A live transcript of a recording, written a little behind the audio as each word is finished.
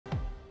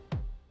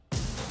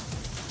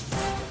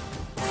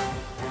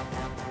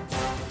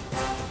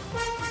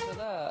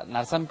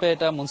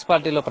నర్సంపేట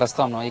మున్సిపాలిటీలో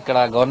ప్రస్తుతం ఇక్కడ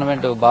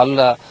గవర్నమెంట్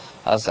బాలుల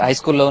హై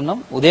స్కూల్లో ఉన్నాం.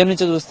 ఉదయం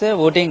నుంచి చూస్తే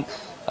ఓటింగ్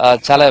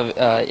చాలా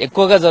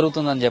ఎక్కువగా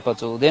జరుగుతుందని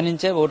చెప్పొచ్చు. ఉదయం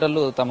నుంచే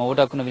ఓటర్లు తమ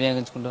ఓటు హక్కును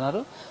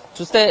వినియోగించుకుంటున్నారు.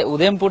 చూస్తే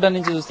ఉదయం పూట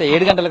నుంచి చూస్తే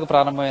 7 గంటలకు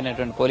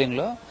ప్రారంభమైనటువంటి పోలింగ్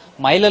లో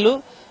మహిళలు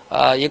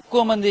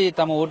ఎక్కువ మంది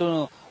తమ ఓటును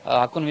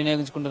హక్కును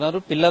వినియోగించుకుంటున్నారు.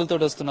 పిల్లలతో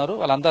వస్తున్నారు,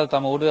 వాళ్ళంతా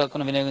తమ ఓటు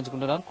హక్కును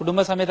వినియోగించుకుంటున్నారు. కుటుంబ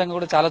సమేతంగా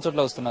కూడా చాలా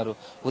చోట్ల వస్తున్నారు.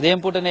 ఉదయం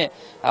పూటనే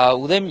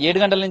ఉదయం 7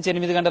 గంటల నుంచి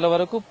 8 గంటల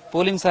వరకు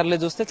పోలింగ్ సర్లే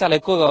చూస్తే చాలా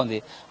ఎక్కువగా ఉంది.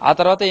 ఆ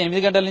తర్వాత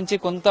 8 గంటల నుంచి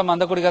కొంత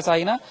మందకొడిగా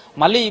సాగినా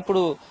మళ్ళీ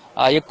ఇప్పుడు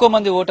ఎక్కువ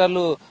మంది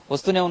ఓటర్లు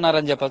వస్తూనే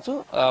ఉన్నారని చెప్పొచ్చు.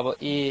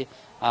 ఈ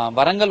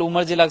వరంగల్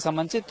ఉమ్మడి జిల్లాకు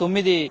సంబంధించి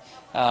 9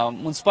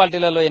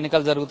 మున్సిపాలిటీలలో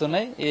ఎన్నికలు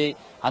జరుగుతున్నాయి.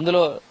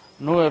 అందులో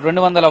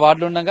 200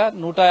 వార్డులు ఉండగా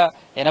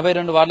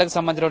 182 వార్డులకు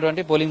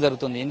సంబంధించినటువంటి పోలింగ్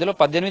జరుగుతుంది. ఇందులో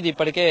 18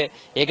 ఇప్పటికే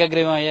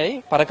ఏకగ్రీవం అయ్యాయి.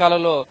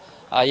 పరకాలలో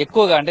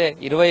ఎక్కువగా అంటే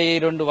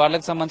 22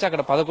 వార్డులకు సంబంధించి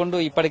అక్కడ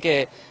 11 ఇప్పటికే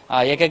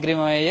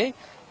ఏకగ్రీవం అయ్యాయి.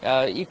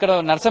 ఇక్కడ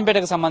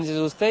నర్సంపేటకు సంబంధించి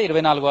చూస్తే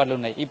 24 వార్డులు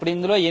ఉన్నాయి. ఇప్పుడు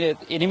ఇందులో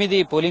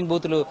 8 పోలింగ్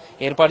బూతులు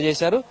ఏర్పాటు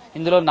చేశారు.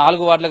 ఇందులో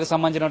 4 వార్డులకు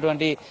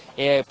సంబంధించినటువంటి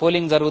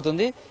పోలింగ్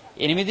జరుగుతుంది.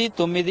 8,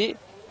 9,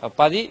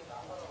 10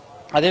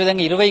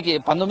 అదేవిధంగా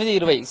 19,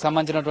 20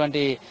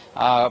 సంబంధించినటువంటి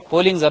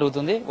పోలింగ్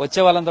జరుగుతుంది.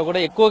 వచ్చే వాళ్ళంతా కూడా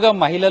ఎక్కువగా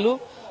మహిళలు,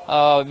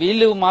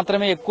 వీళ్ళు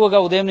మాత్రమే ఎక్కువగా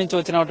ఉదయం నుంచి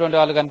వచ్చినటువంటి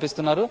వాళ్ళు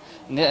కనిపిస్తున్నారు.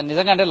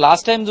 నిజంగా అంటే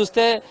లాస్ట్ టైం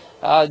చూస్తే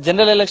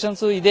జనరల్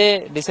ఎలక్షన్స్ ఇదే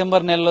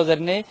డిసెంబర్ నెలలో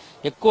జరిగినాయి.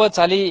 ఎక్కువ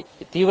చలి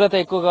తీవ్రత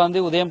ఎక్కువగా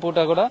ఉంది. ఉదయం పూట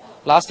కూడా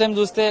లాస్ట్ టైం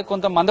చూస్తే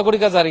కొంత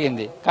మందకొడిగా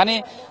జరిగింది. కానీ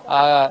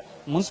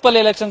మున్సిపల్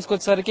ఎలక్షన్స్ కి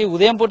వచ్చేసరికి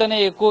ఉదయం పూటనే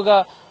ఎక్కువగా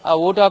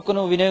ఓటు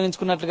హక్కును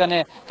వినియోగించుకున్నట్లుగానే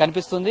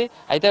కనిపిస్తుంది.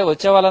 అయితే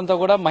వచ్చే వాళ్ళంతా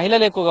కూడా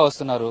మహిళలు ఎక్కువగా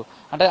వస్తున్నారు.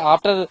 అంటే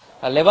ఆఫ్టర్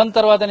 11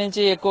 తర్వాత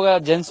నుంచి ఎక్కువగా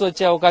జెంట్స్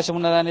వచ్చే అవకాశం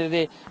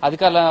ఉన్నదనేది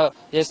అధికారులు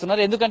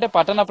చేస్తున్నారు. ఎందుకంటే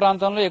పట్టణ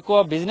ప్రాంతంలో ఎక్కువ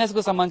బిజినెస్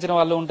కు సంబంధించిన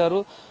వాళ్ళు ఉంటారు,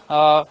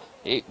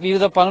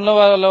 వివిధ పనుల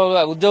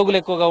ఉద్యోగులు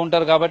ఎక్కువగా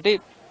ఉంటారు. కాబట్టి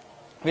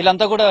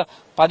వీళ్ళంతా కూడా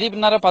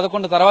 10:30,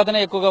 11 తర్వాతనే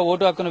ఎక్కువగా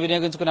ఓటు హక్కును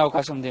వినియోగించుకునే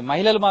అవకాశం ఉంది.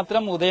 మహిళలు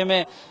మాత్రం ఉదయమే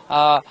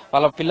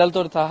వాళ్ళ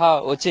పిల్లలతో సహా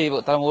వచ్చి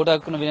తమ ఓటు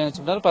హక్కును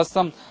వినియోగించుకుంటారు.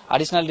 ప్రస్తుతం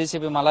అడిషనల్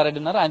డీసీపీ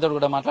మల్లారెడ్డి ఉన్నారు, ఆయనతో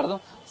కూడా మాట్లాడదాం.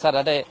 సార్,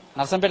 అంటే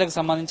నర్సంపేటకు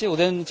సంబంధించి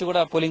ఉదయం నుంచి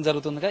కూడా పోలింగ్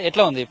జరుగుతుంది,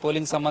 ఎట్లా ఉంది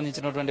పోలింగ్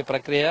సంబంధించినటువంటి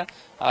ప్రక్రియ?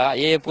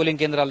 ఏ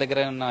పోలింగ్ కేంద్రాల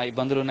దగ్గర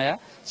ఇబ్బందులు ఉన్నాయా?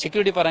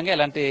 సెక్యూరిటీ పరంగా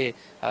ఎలాంటి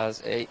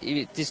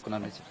ఇవి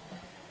తీసుకున్నారు?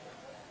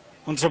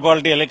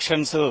 మున్సిపాలిటీ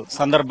ఎలక్షన్స్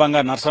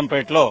సందర్భంగా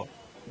నర్సంపేటలో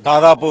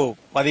దాదాపు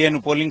 15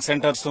 పోలింగ్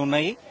సెంటర్స్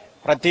ఉన్నాయి.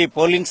 ప్రతి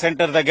పోలింగ్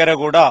సెంటర్ దగ్గర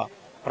కూడా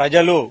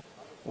ప్రజలు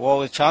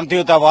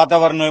శాంతియుత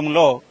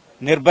వాతావరణంలో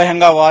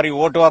నిర్భయంగా వారి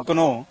ఓటు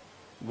హక్కును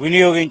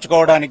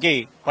వినియోగించుకోవడానికి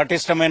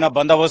పటిష్టమైన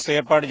బందోబస్తు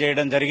ఏర్పాటు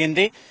చేయడం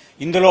జరిగింది.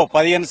 ఇందులో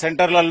 15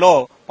 సెంటర్లలో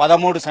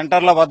 13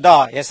 సెంటర్ల వద్ద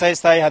ఎస్ఐ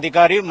స్థాయి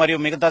అధికారి మరియు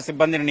మిగతా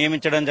సిబ్బందిని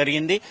నియమించడం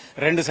జరిగింది.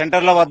 2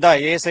 సెంటర్ల వద్ద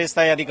ఏఎస్ఐ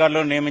స్థాయి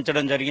అధికారులను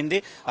నియమించడం జరిగింది.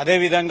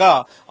 అదేవిధంగా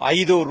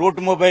 5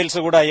 రూట్ మొబైల్స్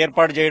కూడా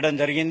ఏర్పాటు చేయడం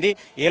జరిగింది.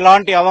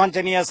 ఎలాంటి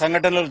అవాంఛనీయ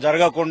సంఘటనలు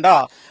జరగకుండా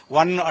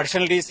 1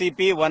 అడిషనల్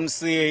డీసీపీ, 1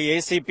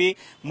 ఏసీపీ,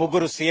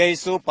 3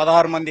 సిఐస్,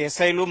 16 మంది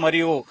ఎస్ఐలు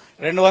మరియు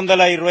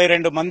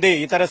 222 మంది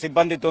ఇతర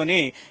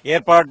సిబ్బందితోని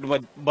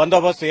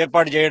బందోబస్తు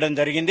ఏర్పాటు చేయడం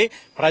జరిగింది.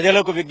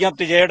 ప్రజలకు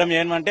విజ్ఞప్తి చేయడం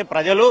ఏమంటే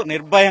ప్రజలు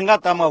నిర్భయంగా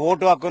తమ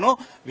ఓటు హక్కును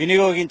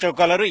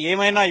వినియోగించగలరు.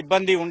 ఏమైనా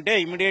ఇబ్బంది ఉంటే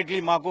ఇమీడియట్లీ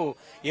మాకు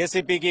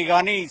ఏసీపీకి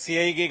గాని,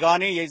 సిఐకి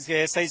గాని,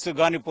 ఎస్ఐస్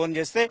గాని ఫోన్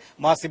చేస్తే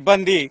మా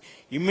సిబ్బంది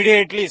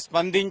ఇమ్మీడియట్లీ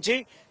స్పందించి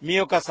మీ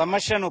యొక్క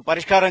సమస్యను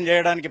పరిష్కారం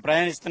చేయడానికి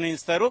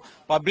ప్రయత్నిస్తారు.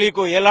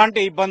 పబ్లిక్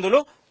ఎలాంటి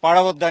ఇబ్బందులు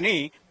పడవద్దని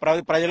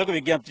ప్రజలకు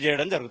విజ్ఞప్తి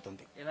చేయడం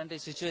జరుగుతుంది. ఎలాంటి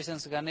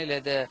సిచ్యువేషన్స్ కానీ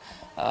లేదా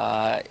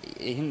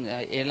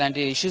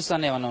ఎలాంటి ఇష్యూస్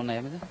అని ఏమైనా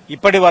ఉన్నాయా?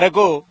 ఇప్పటి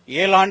వరకు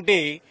ఎలాంటి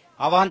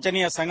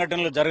అవాంఛనీయ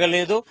సంఘటనలు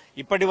జరగలేదు.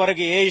 ఇప్పటి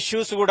వరకు ఏ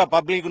ఇష్యూస్ కూడా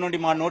పబ్లిక్ నుండి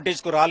మా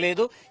నోటీస్ కు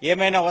రాలేదు.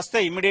 ఏమైనా వస్తే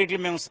ఇమ్మీడియట్లీ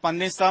మేము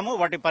స్పందిస్తాము,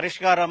 వాటి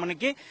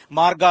పరిష్కారానికి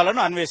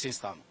మార్గాలను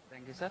అన్వేషిస్తాము.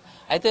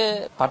 అయితే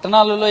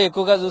పట్టణాలలో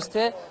ఎక్కువగా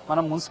చూస్తే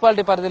మనం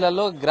మున్సిపాలిటీ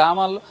పరిధిలలో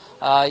గ్రామాల్లో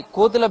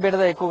కోతుల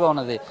బెడద ఎక్కువగా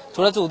ఉన్నది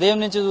చూడొచ్చు. ఉదయం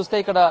నుంచి చూస్తే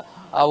ఇక్కడ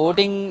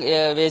ఓటింగ్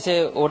వేసే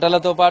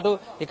ఓటర్లతో పాటు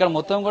ఇక్కడ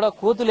మొత్తం కూడా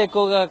కోతులు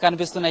ఎక్కువగా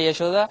కనిపిస్తున్నాయి.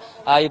 యశోద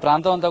ఈ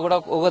ప్రాంతం అంతా కూడా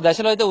ఒక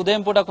దశలో అయితే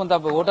ఉదయం పూట కొంత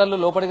ఓటర్లు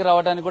లోపలికి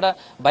రావడానికి కూడా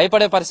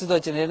భయపడే పరిస్థితి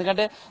వచ్చింది.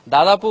 ఎందుకంటే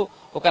దాదాపు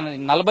ఒక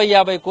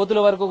 40-50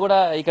 కోతుల వరకు కూడా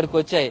ఇక్కడికి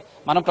వచ్చాయి.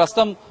 మనం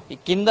ప్రస్తుతం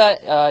కింద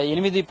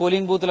 8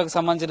 పోలింగ్ బూతులకు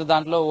సంబంధించిన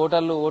దాంట్లో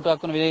ఓటర్లు ఓటు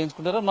హక్కును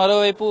వినియోగించుకుంటారు.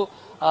 మరోవైపు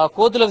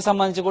కోతులకు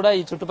సంబంధించి కూడా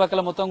ఈ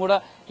చుట్టుపక్కల మొత్తం కూడా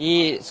ఈ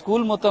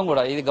స్కూల్ మొత్తం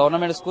కూడా ఇది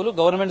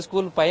గవర్నమెంట్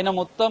స్కూల్ పైన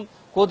మొత్తం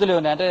కోతులే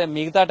ఉన్నాయి. అంటే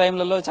మిగతా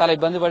టైంలలో చాలా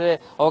ఇబ్బంది పడే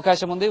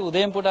అవకాశం ఉంది.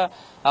 ఉదయం పూట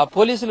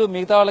పోలీసులు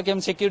మిగతా వాళ్ళకి ఏం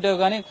సెక్యూరిటీ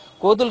కానీ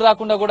కోతులు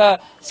రాకుండా కూడా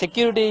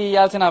సెక్యూరిటీ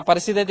ఇవ్వాల్సిన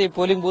పరిస్థితి అయితే ఈ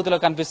పోలింగ్ బూత్ లో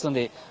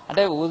కనిపిస్తుంది.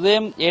 అంటే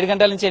ఉదయం 7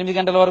 గంటల నుంచి 8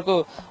 గంటల వరకు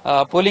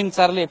పోలింగ్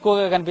సార్లు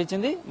ఎక్కువగా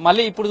కనిపించింది.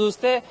 మళ్ళీ ఇప్పుడు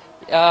చూస్తే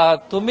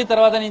 9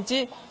 తర్వాత నుంచి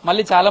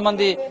మళ్ళీ చాలా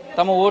మంది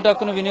తమ ఓటు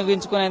హక్కును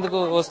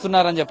వినియోగించుకునేందుకు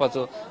వస్తున్నారని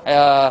చెప్పొచ్చు.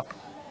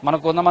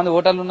 మనకు కొంతమంది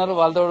ఓటర్లు ఉన్నారు,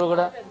 వాళ్ళతో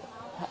కూడా.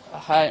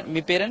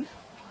 మీ పేరెంట్?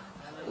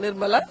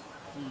 నిర్మల.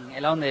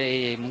 ఎలా ఉంది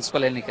ఈ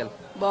మున్సిపల్ ఎన్నికలు?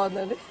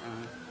 బాగుందండి.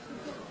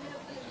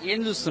 ఏం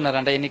చూస్తున్నారు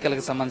అంటే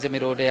ఎన్నికలకు సంబంధించి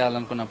మీరు ఓటు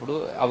వేయాలనుకున్నప్పుడు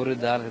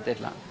అభివృద్ధి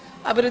ఎట్లా?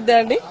 అభివృద్ధి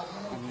అండి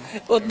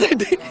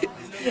వద్దండి,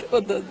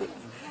 వద్దు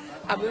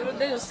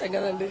అభివృద్ధి చూస్తాం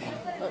కదండి.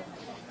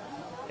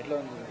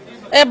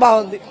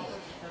 బాగుంది.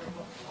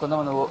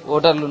 కొంతమంది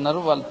ఓటర్లు ఉన్నారు,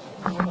 వాళ్ళు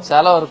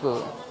చాలా వరకు.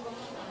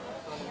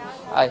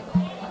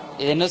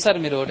 ఎన్నోసారి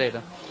మీరు ఓటు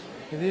వేయడం?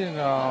 ఇది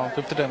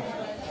 5th టైం.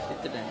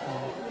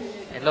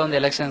 ఎట్లా ఉంది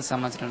ఎలక్షన్స్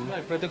సంవత్సరం?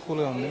 ఇప్పుడైతే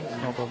కూల్గా ఉంది,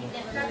 నో ప్రాబ్లం.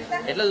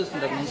 ఎట్లా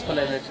చూస్తుంటారు మున్సిపల్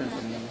ఎలక్షన్స్?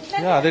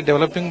 అదే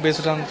డెవలపింగ్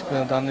బేస్డ్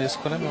దాన్ని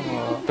తీసుకుని మేము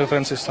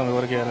ప్రిఫరెన్స్ ఇస్తాం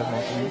ఎవరికి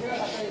వేయాలని.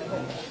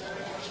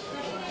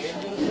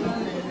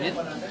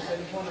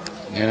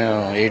 నేను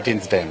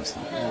 18th టైమ్స్.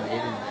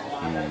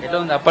 ఎట్లా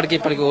ఉంది అప్పటికి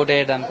ఇప్పటికి ఓటు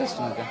వేయడానికి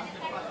వస్తుంది?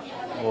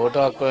 ఓటు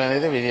హక్కు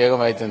అనేది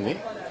వినియోగం అవుతుంది,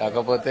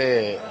 కాకపోతే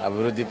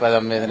అభివృద్ధి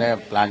పదం మీదనే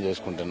ప్లాన్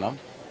చేసుకుంటున్నాం.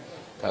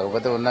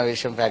 కాకపోతే ఉన్న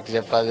విషయం ఫ్యాక్ట్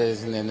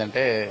చెప్పాల్సింది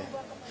ఏంటంటే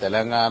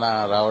తెలంగాణ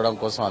రావడం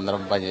కోసం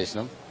అందరం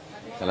పనిచేసినాం.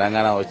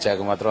 తెలంగాణ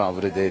వచ్చాక మాత్రం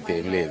అభివృద్ధి అయితే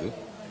ఏం లేదు.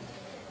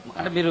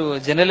 అంటే మీరు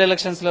జనరల్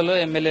ఎలక్షన్స్ లలో,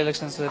 MLA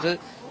elections,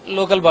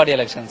 local body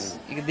elections,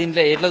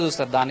 దీంట్లో ఎట్లా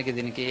చూస్తారు? దానికి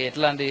దీనికి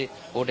ఎట్లాంటి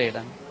ఓటు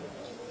వేయడానికి?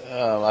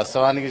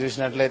 వాస్తవానికి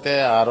చూసినట్లయితే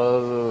ఆ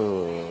రోజు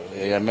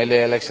ఎమ్మెల్యే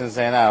ఎలక్షన్స్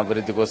అయినా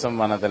అభివృద్ధి కోసం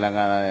మన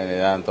తెలంగాణ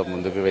నిదానంతో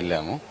ముందుకు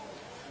వెళ్ళాము.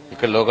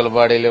 ఇక్కడ లోకల్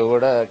బాడీలో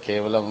కూడా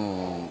కేవలం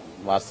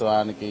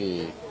వాస్తవానికి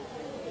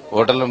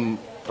ఓటర్లు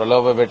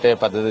ప్రలోభ పెట్టే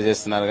పద్ధతి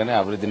చేస్తున్నారు, కానీ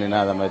అభివృద్ధి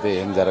నినాదం అయితే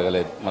ఏం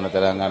జరగలేదు మన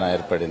తెలంగాణ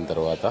ఏర్పడిన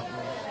తర్వాత.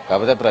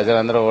 కాకపోతే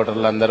ప్రజలందరూ,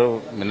 ఓటర్లందరూ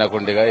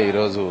మిన్నకుండిగా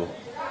ఈరోజు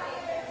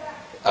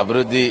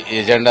అభివృద్ధి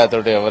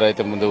ఎజెండాతోటి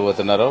ఎవరైతే ముందుకు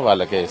పోతున్నారో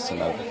వాళ్ళకే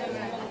ఇస్తున్నారు.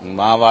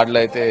 మా వార్డులో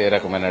అయితే ఏ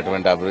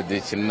రకమైనటువంటి అభివృద్ధి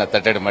చిన్న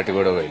తట్టడి మట్టి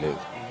కూడా వేయలేదు.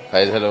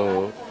 పైసలు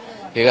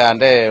ఇక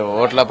అంటే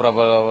ఓట్ల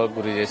ప్రభావం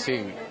గురి చేసి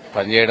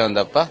పనిచేయడం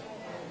తప్ప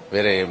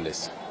వేరే ఏం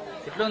లేదు.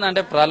 ఎట్లుంది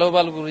అంటే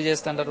ప్రలోభాలు గురి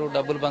చేస్తుంటారు,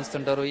 డబ్బులు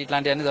పంచుతుంటారు,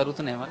 ఇట్లాంటివన్నీ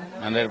జరుగుతున్నాయి?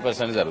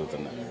 100%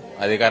 జరుగుతున్నాయి.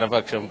 అధికార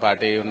పక్షం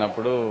పార్టీ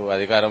ఉన్నప్పుడు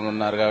అధికారంలో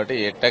ఉన్నారు కాబట్టి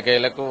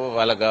ఎట్టకేలకు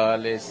వాళ్ళకి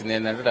కావాల్సింది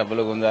ఏంటంటే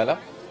డబ్బులు గుంజాలా,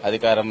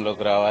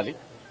 అధికారంలోకి రావాలి,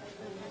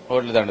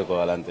 ఓట్లు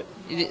దండుకోవాలి, అంతే.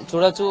 ఇది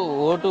చూడొచ్చు,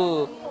 ఓటు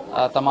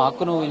తమ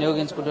హక్కును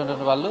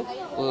వినియోగించుకుంటున్న వాళ్ళు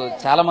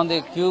చాలా మంది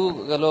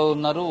క్యూలో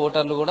ఉన్నారు.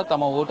 ఓటర్లు కూడా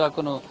తమ ఓటు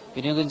హక్కును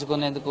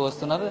వినియోగించుకునేందుకు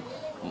వస్తున్నారు.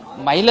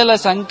 మహిళల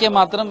సంఖ్య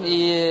మాత్రం ఈ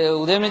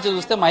ఉదయం నుంచి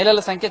చూస్తే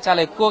మహిళల సంఖ్య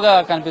చాలా ఎక్కువగా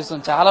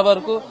కనిపిస్తుంది. చాలా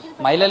వరకు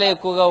మహిళలే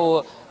ఎక్కువగా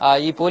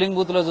ఈ పోలింగ్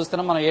బూత్ లో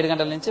చూస్తున్నాం. మనం 7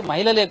 గంటల నుంచి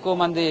మహిళలు ఎక్కువ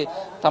మంది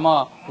తమ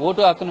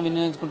ఓటు హక్కును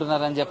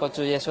వినియోగించుకుంటున్నారని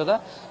చెప్పొచ్చు. యశోద,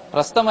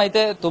 ప్రస్తుతం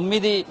అయితే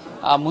 9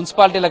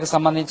 మున్సిపాలిటీలకు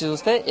సంబంధించి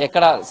చూస్తే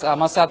ఎక్కడ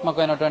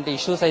సమస్యాత్మకమైనటువంటి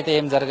ఇష్యూస్ అయితే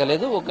ఏం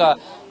జరగలేదు. ఒక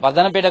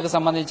వర్ధనపేటకు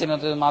సంబంధించిన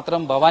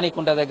మాత్రం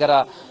భవానీకుంట దగ్గర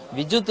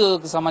విద్యుత్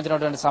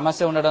సంబంధించినటువంటి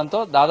సమస్య ఉండడంతో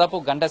దాదాపు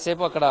గంట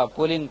సేపు అక్కడ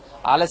పోలింగ్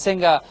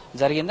ఆలస్యంగా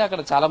జరిగింది.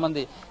 అక్కడ చాలా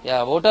మంది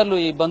ఓటర్లు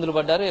ఇబ్బందులు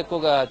పడ్డారు.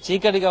 ఎక్కువగా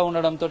చీకటిగా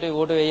ఉండడంతో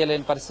ఓటు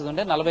వేయలేని పరిస్థితి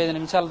ఉండే. 45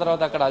 నిమిషాల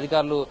తర్వాత అక్కడ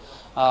అధికారులు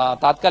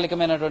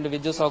తాత్కాలికమైనటువంటి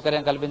విద్యుత్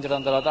సౌకర్యం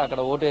కల్పించడం తర్వాత అక్కడ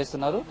ఓటు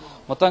వేస్తున్నారు.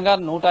 మొత్తంగా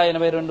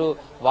 182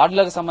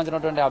 వార్డులకు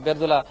సంబంధించినటువంటి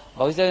అభ్యర్థుల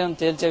భవిష్యత్తును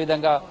తేల్చే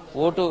విధంగా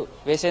ఓటు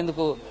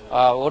వేసేందుకు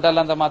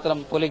ఓటర్లంతా మాత్రం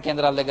పోలింగ్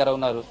కేంద్రాల దగ్గర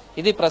ఉన్నారు.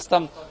 ఇది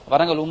ప్రస్తుతం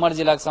వరంగల్ ఉమ్మడి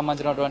జిల్లాకు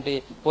సంబంధించినటువంటి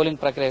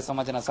పోలింగ్ ప్రక్రియకు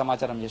సంబంధించిన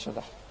సమాచారం.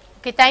 చేసేదా.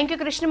 Thank you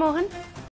Krishnamohan.